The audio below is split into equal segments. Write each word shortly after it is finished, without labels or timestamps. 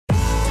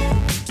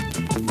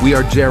We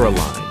are Jera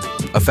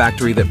Line, a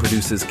factory that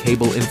produces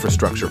cable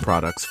infrastructure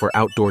products for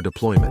outdoor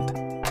deployment.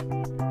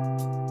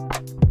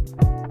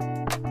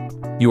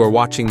 You are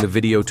watching the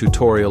video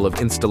tutorial of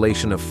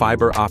installation of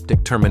fiber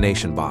optic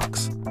termination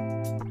box.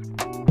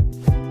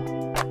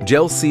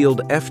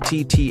 Gel-sealed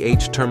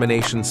FTTH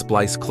termination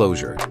splice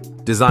closure,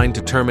 designed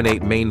to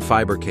terminate main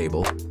fiber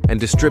cable and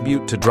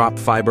distribute to drop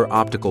fiber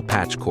optical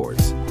patch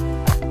cords.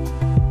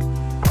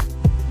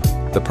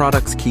 The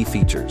product's key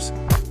features.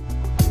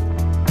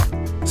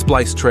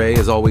 Splice tray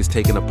is always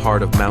taken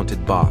apart of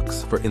mounted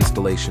box for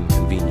installation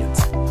convenience.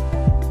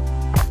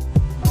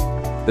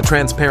 The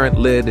transparent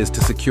lid is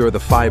to secure the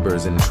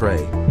fibers in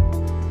tray.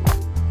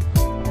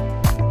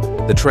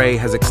 The tray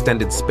has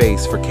extended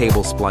space for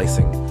cable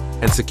splicing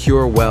and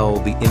secure well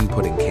the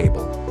inputting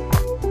cable.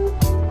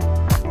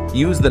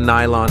 Use the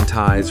nylon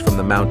ties from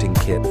the mounting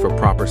kit for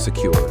proper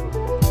secure.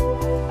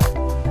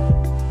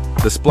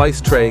 The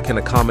splice tray can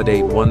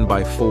accommodate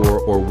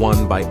 1x4 or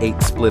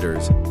 1x8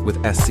 splitters with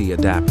SC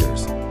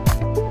adapters.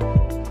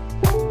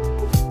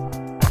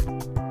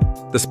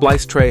 The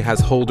splice tray has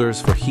holders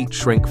for heat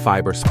shrink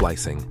fiber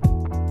splicing.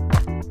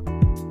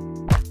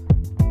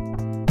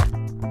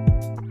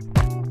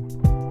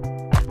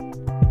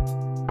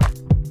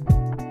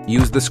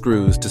 Use the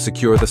screws to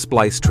secure the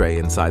splice tray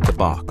inside the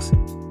box.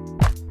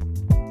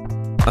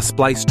 A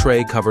splice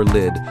tray cover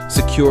lid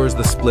secures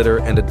the splitter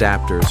and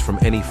adapters from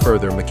any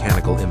further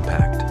mechanical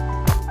impact.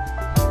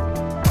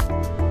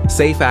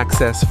 Safe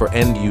access for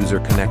end-user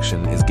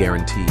connection is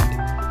guaranteed.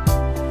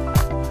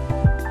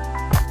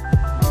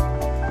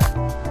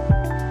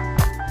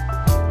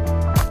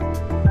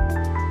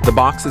 The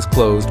box is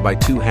closed by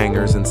 2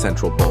 hangers and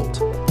central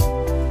bolt.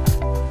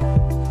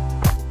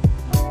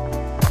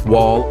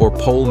 Wall or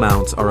pole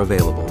mounts are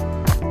available.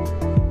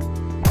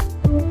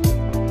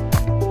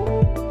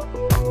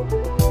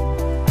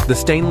 The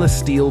stainless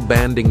steel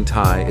banding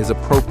tie is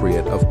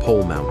appropriate of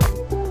pole mounting.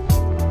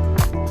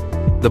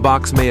 The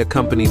box may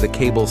accompany the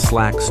cable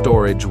slack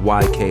storage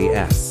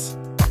YKS.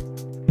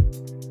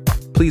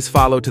 Please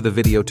follow to the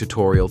video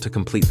tutorial to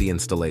complete the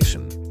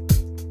installation.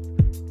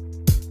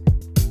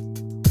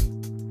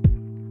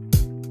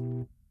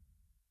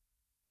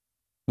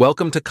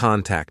 Welcome to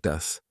contact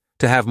us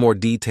to have more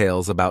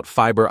details about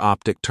fiber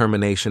optic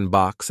termination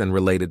box and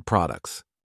related products.